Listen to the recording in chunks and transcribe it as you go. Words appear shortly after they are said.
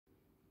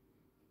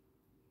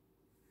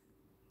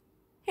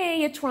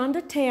Hey, it's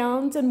Rhonda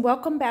Towns, and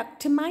welcome back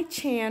to my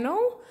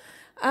channel.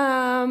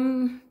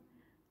 I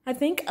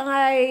think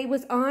I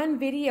was on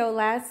video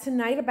last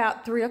night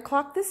about 3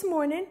 o'clock this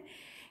morning,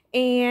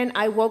 and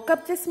I woke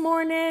up this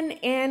morning,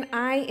 and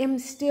I am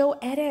still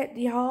at it,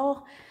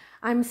 y'all.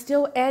 I'm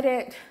still at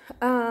it.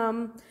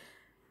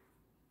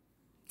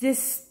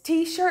 This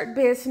t-shirt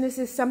business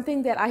is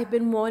something that I've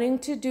been wanting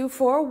to do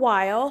for a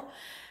while,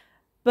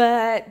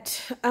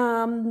 but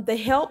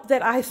the help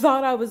that I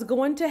thought I was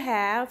going to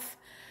have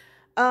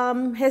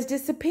has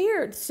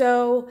disappeared.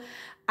 So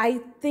I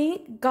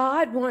think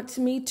God wants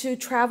me to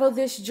travel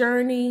this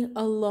journey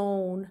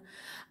alone.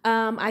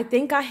 I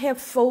think I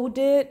have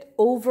folded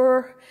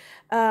over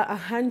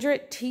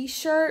 100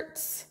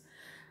 t-shirts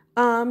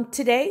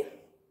today.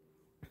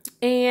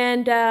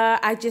 And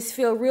I just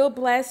feel real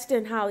blessed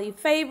and highly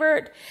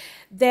favored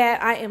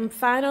that I am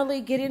finally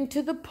getting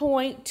to the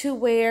point to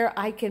where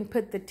I can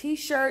put the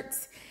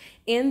t-shirts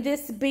in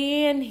this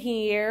bin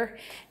here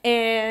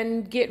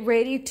and get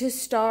ready to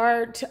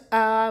start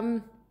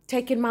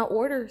taking my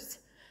orders.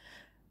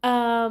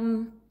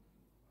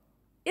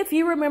 If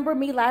you remember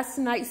me last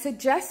night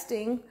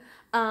suggesting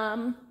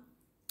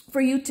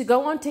for you to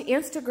go onto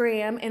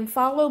Instagram and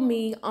follow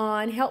me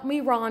on Help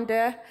Me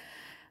Rhonda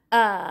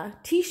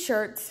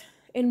t-shirts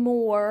and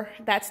more.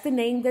 That's the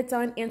name that's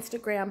on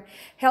Instagram.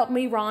 Help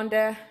Me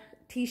Rhonda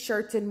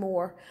t-shirts and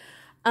more.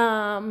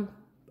 Oh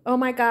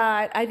my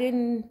God, I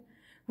didn't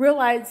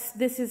realize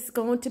this is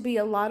going to be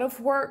a lot of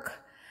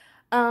work,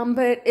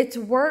 but it's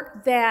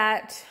work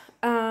that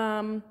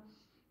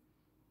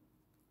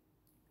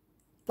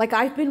like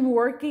I've been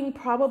working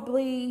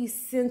probably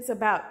since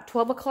about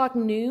 12 o'clock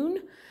noon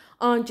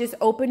on just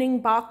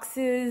opening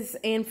boxes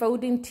and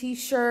folding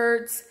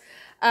t-shirts,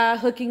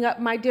 hooking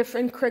up my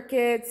different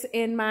crickets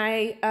and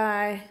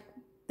my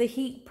the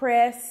heat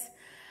press.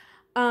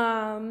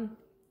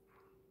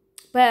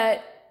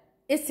 But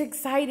it's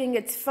exciting,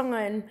 it's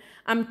fun.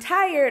 I'm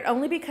tired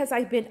only because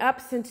I've been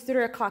up since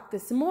 3 o'clock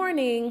this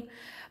morning,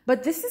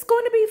 but this is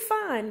going to be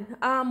fun.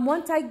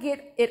 Once I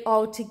get it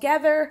all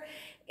together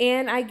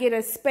and I get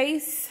a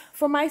space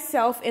for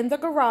myself in the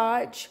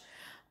garage,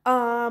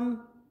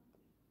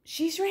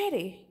 she's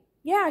ready.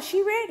 Yeah,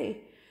 she's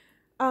ready.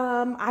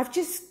 I've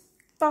just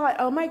thought,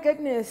 oh my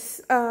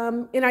goodness.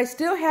 And I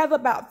still have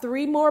about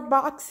 3 more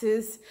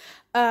boxes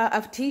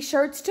of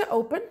t-shirts to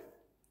open.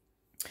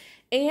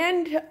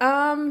 And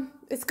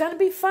it's going to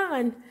be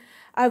fun.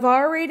 I've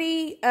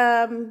already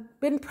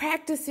been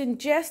practicing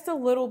just a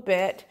little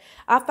bit.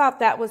 I thought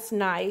that was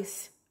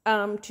nice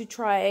to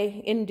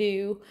try and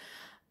do.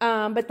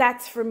 But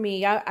that's for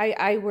me.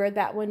 I wear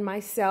that one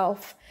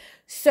myself.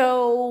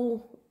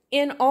 So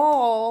in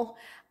all,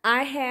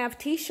 I have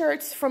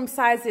t-shirts from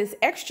sizes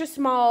extra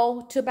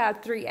small to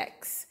about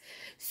 3X.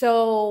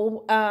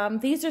 So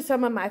these are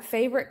some of my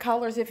favorite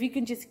colors. If you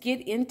can just get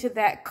into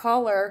that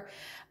color.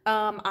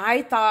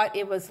 I thought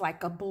it was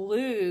like a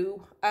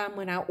blue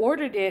when I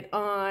ordered it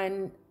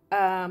on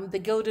the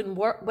Gildan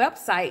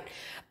website,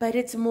 but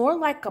it's more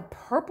like a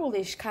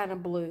purplish kind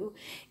of blue.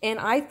 And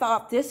I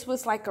thought this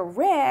was like a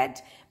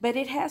red, but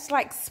it has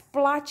like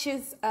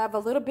splotches of a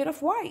little bit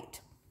of white.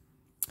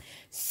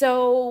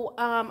 So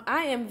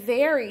I am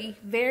very,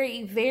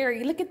 very,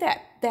 very, look at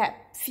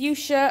that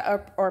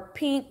fuchsia or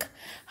pink,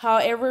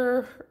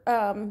 however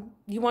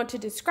you want to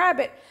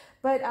describe it.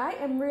 But I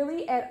am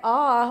really at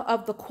awe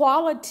of the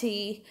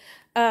quality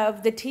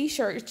of the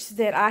t-shirts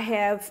that I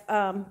have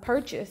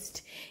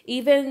purchased.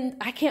 Even,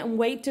 I can't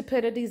wait to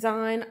put a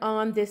design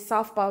on this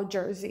softball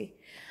jersey.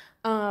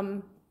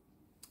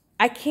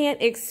 I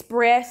can't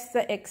express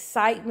the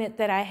excitement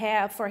that I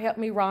have for Help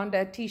Me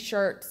Rhonda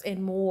t-shirts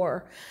and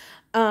more.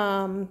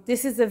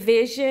 This is a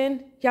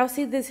vision. Y'all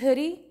see this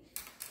hoodie?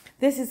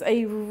 This is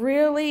a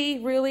really,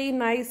 really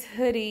nice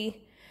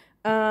hoodie.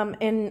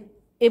 And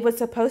it was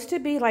supposed to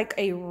be like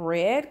a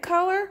red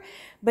color,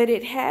 but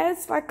it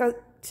has like a,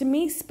 to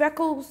me,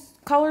 speckles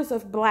colors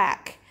of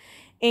black.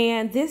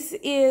 And this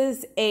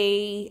is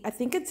I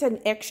think it's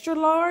an extra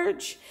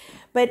large,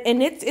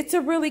 and it's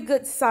a really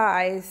good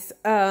size.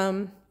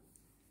 And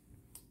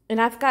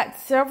I've got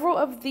several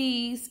of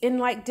these in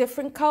like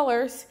different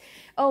colors.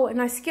 Oh,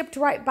 and I skipped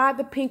right by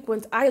the pink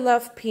ones. I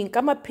love pink.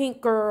 I'm a pink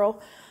girl.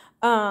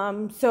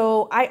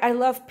 So I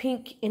love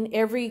pink in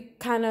every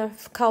kind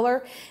of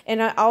color.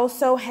 And I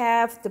also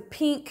have the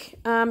pink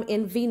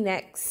in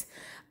V-necks.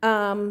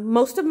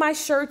 Most of my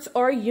shirts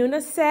are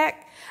unisex.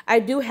 I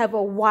do have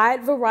a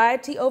wide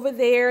variety over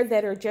there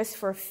that are just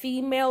for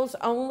females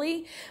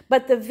only.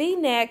 But the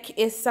V-neck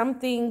is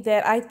something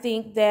that I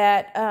think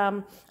that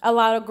a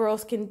lot of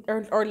girls can,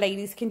 or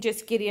ladies can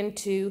just get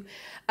into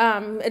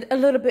a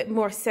little bit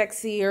more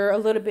sexy or a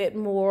little bit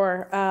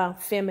more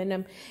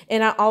feminine.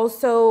 And I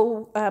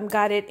also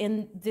got it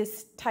in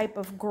this type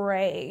of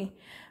gray.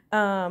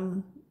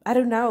 I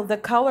don't know. The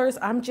colors,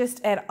 I'm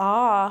just at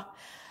awe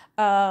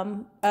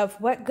of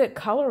what good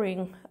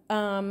coloring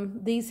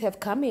these have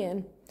come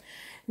in.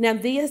 Now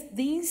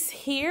these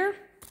here,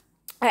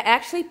 I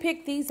actually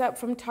picked these up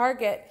from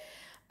Target.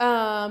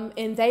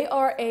 And they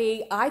are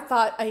I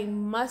thought a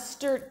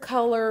mustard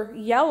color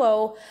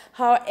yellow.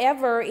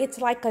 However, it's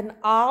like an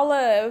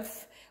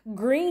olive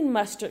green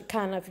mustard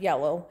kind of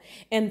yellow.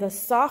 And the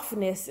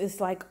softness is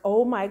like,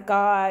 oh my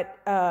God,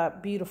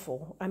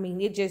 beautiful. I mean,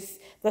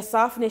 the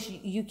softness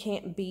you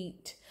can't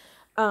beat.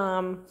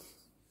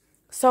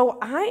 So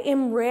I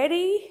am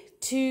ready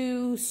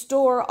to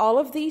store all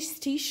of these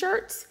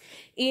t-shirts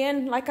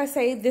in, like I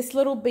say, this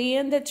little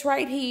bin that's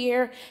right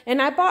here.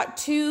 And I bought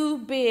 2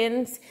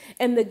 bins.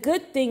 And the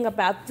good thing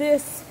about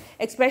this,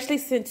 especially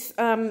since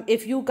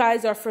if you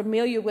guys are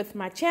familiar with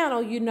my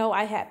channel, you know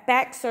I had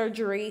back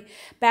surgery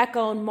back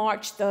on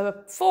March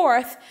the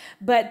 4th.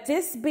 But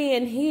this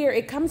bin here,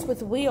 it comes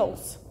with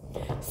wheels.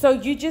 So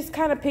you just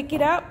kind of pick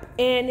it up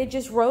and it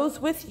just rolls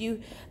with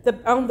you.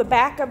 On the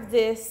back of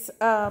this,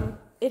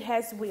 it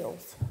has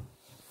wheels.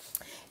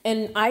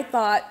 And I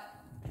thought,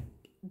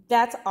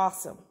 that's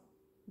awesome.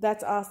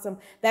 That's awesome.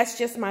 That's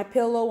just my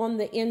pillow on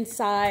the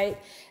inside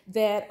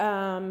that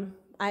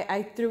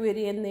I threw it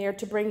in there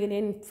to bring it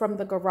in from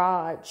the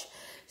garage.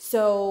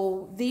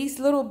 So these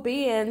little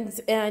bins,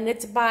 and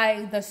it's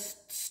by the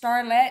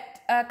Starlet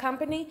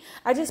company.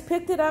 I just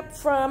picked it up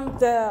from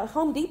the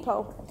Home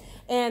Depot.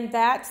 And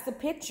that's the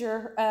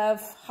picture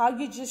of how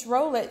you just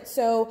roll it.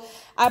 So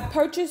I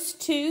purchased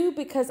 2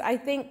 because I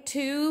think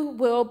 2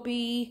 will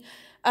be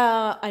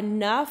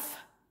enough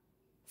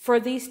for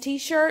these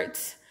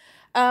t-shirts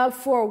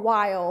for a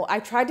while. I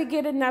tried to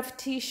get enough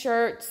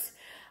t-shirts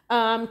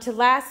to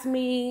last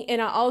me. And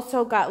I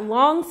also got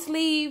long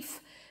sleeve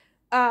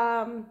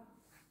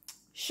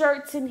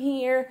shirts in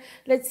here.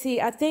 Let's see.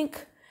 I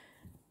think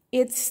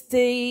it's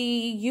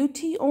the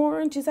UT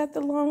orange. Is that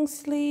the long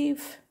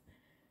sleeve?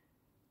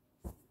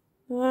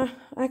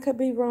 I could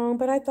be wrong,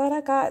 but I thought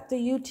I got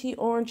the UT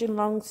orange and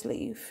long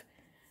sleeve.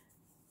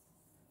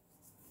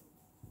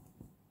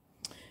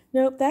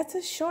 Nope, that's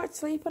a short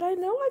sleeve, but I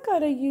know I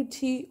got a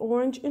UT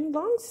orange and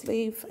long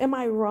sleeve. Am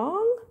I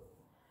wrong?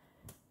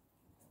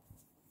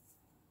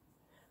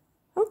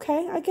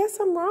 Okay, I guess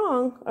I'm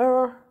wrong,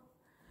 or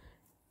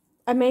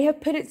I may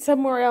have put it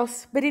somewhere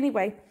else. But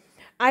anyway,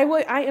 I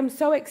am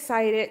so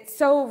excited,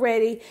 so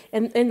ready.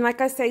 And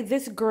like I say,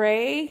 this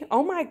gray,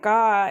 oh my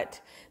God.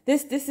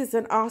 This is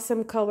an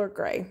awesome color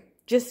gray.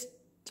 Just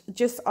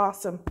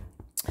awesome.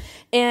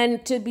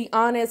 And to be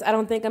honest, I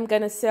don't think I'm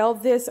going to sell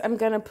this. I'm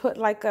going to put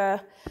like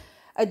a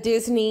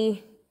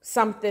Disney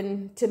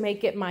something to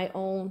make it my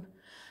own.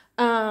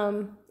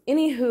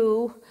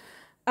 Anywho,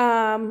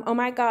 oh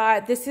my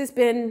God, this has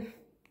been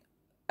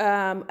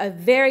a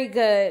very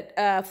good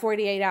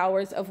 48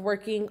 hours of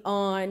working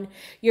on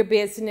your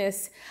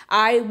business.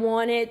 I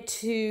wanted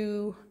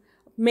to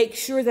make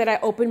sure that I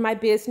opened my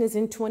business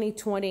in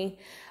 2020.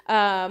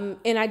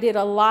 And I did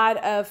a lot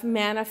of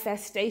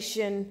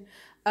manifestation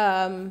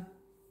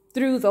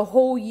through the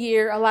whole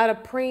year, a lot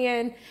of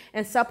praying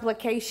and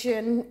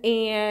supplication,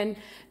 and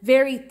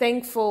very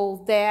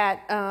thankful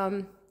that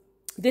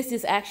this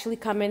is actually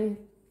coming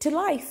to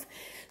life.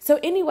 So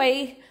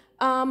anyway,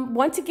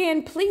 once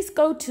again, please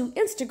go to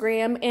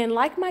Instagram and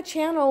like my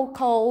channel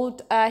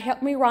called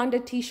Help Me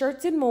Rhonda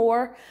T-shirts and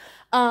more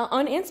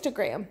on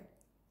Instagram.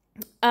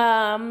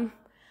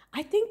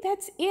 I think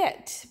that's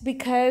it,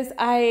 because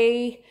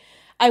I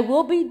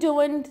will be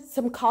doing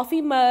some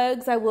coffee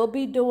mugs. I will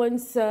be doing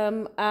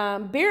some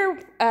beer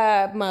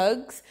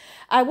mugs.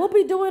 I will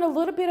be doing a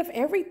little bit of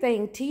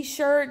everything.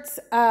 T-shirts,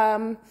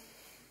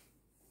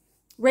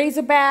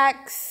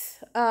 razorbacks,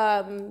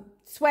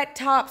 sweat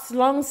tops,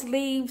 long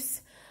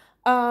sleeves,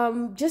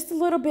 just a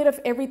little bit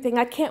of everything.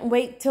 I can't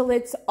wait till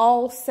it's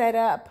all set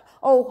up.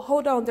 Oh,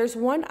 hold on. There's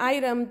one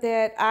item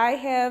that I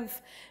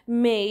have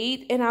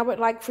made, and I would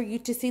like for you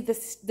to see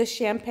the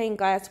champagne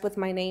glass with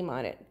my name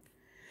on it.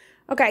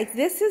 Okay,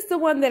 this is the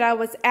one that I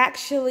was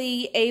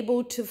actually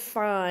able to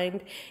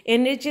find,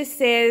 and it just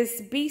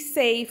says, "Be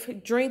safe,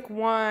 drink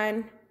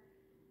wine,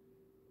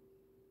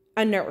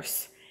 a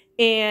nurse."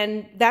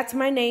 And that's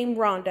my name,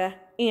 Rhonda.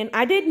 And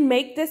I didn't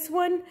make this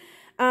one.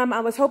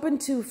 I was hoping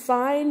to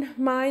find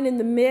mine in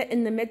the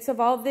midst of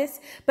all this,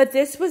 but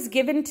this was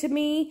given to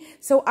me.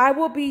 So I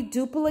will be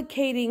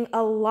duplicating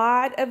a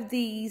lot of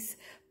these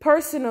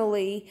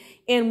personally.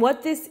 And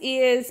what this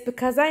is,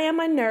 because I am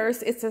a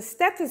nurse, it's a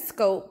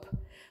stethoscope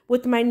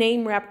with my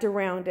name wrapped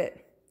around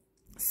it.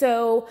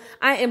 So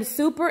I am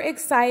super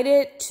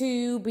excited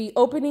to be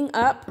opening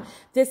up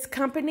this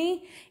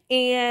company,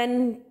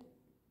 and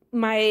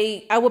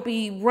I will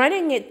be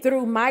running it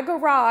through my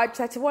garage.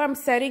 That's where I'm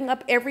setting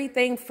up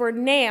everything for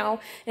now.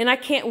 And I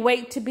can't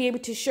wait to be able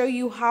to show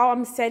you how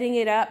I'm setting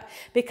it up,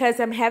 because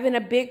I'm having a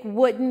big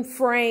wooden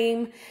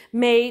frame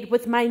made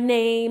with my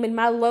name and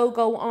my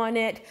logo on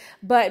it.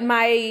 But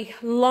my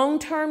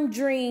long-term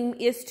dream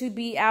is to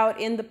be out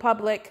in the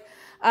public,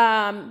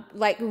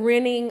 like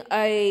renting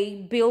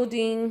a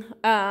building,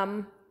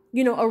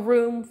 you know, a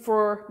room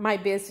for my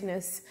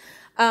business.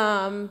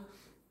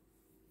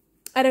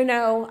 I don't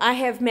know, I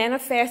have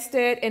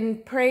manifested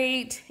and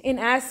prayed and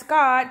asked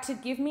God to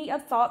give me a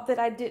thought that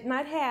I did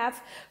not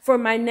have for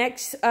my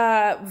next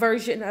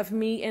version of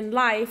me in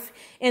life.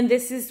 And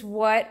this is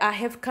what I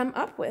have come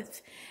up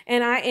with.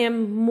 And I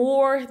am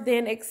more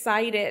than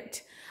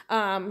excited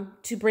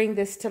to bring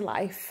this to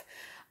life.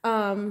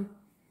 And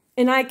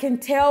I can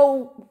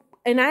tell,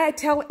 and I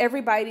tell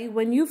everybody,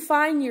 when you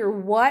find your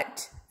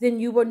what, then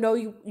you will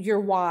know your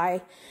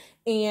why.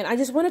 And I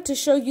just wanted to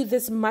show you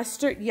this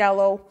mustard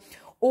yellow.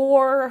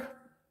 Or,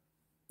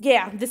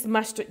 yeah, this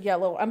mustard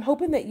yellow. I'm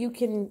hoping that you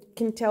can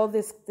tell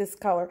this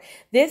color.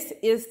 This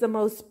is the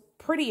most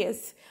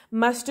prettiest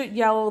mustard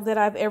yellow that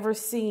I've ever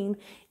seen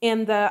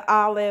in the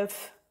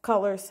olive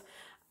colors.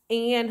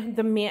 And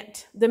the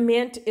mint. The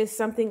mint is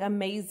something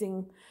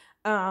amazing.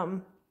 I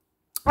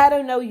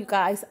don't know, you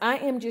guys. I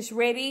am just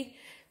ready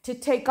to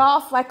take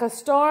off like a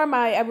storm.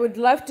 I would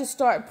love to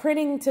start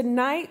printing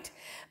tonight.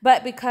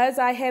 But because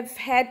I have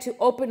had to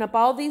open up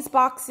all these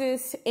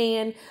boxes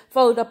and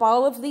fold up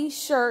all of these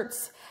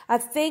shirts, I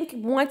think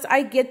once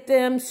I get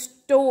them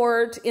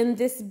stored in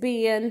this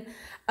bin,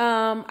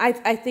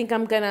 I think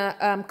I'm going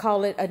to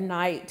call it a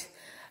night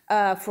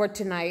for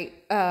tonight.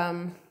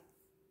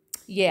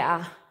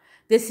 Yeah,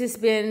 this has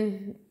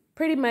been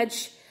pretty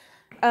much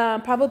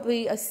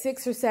probably a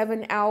 6 or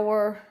 7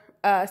 hour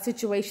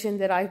situation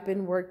that I've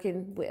been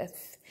working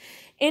with.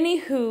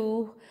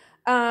 Anywho,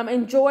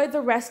 enjoy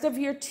the rest of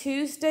your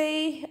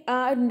Tuesday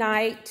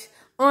night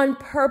on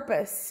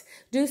purpose.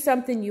 Do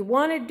something you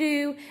want to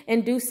do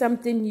and do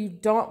something you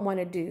don't want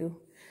to do.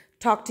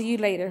 Talk to you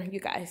later, you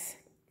guys.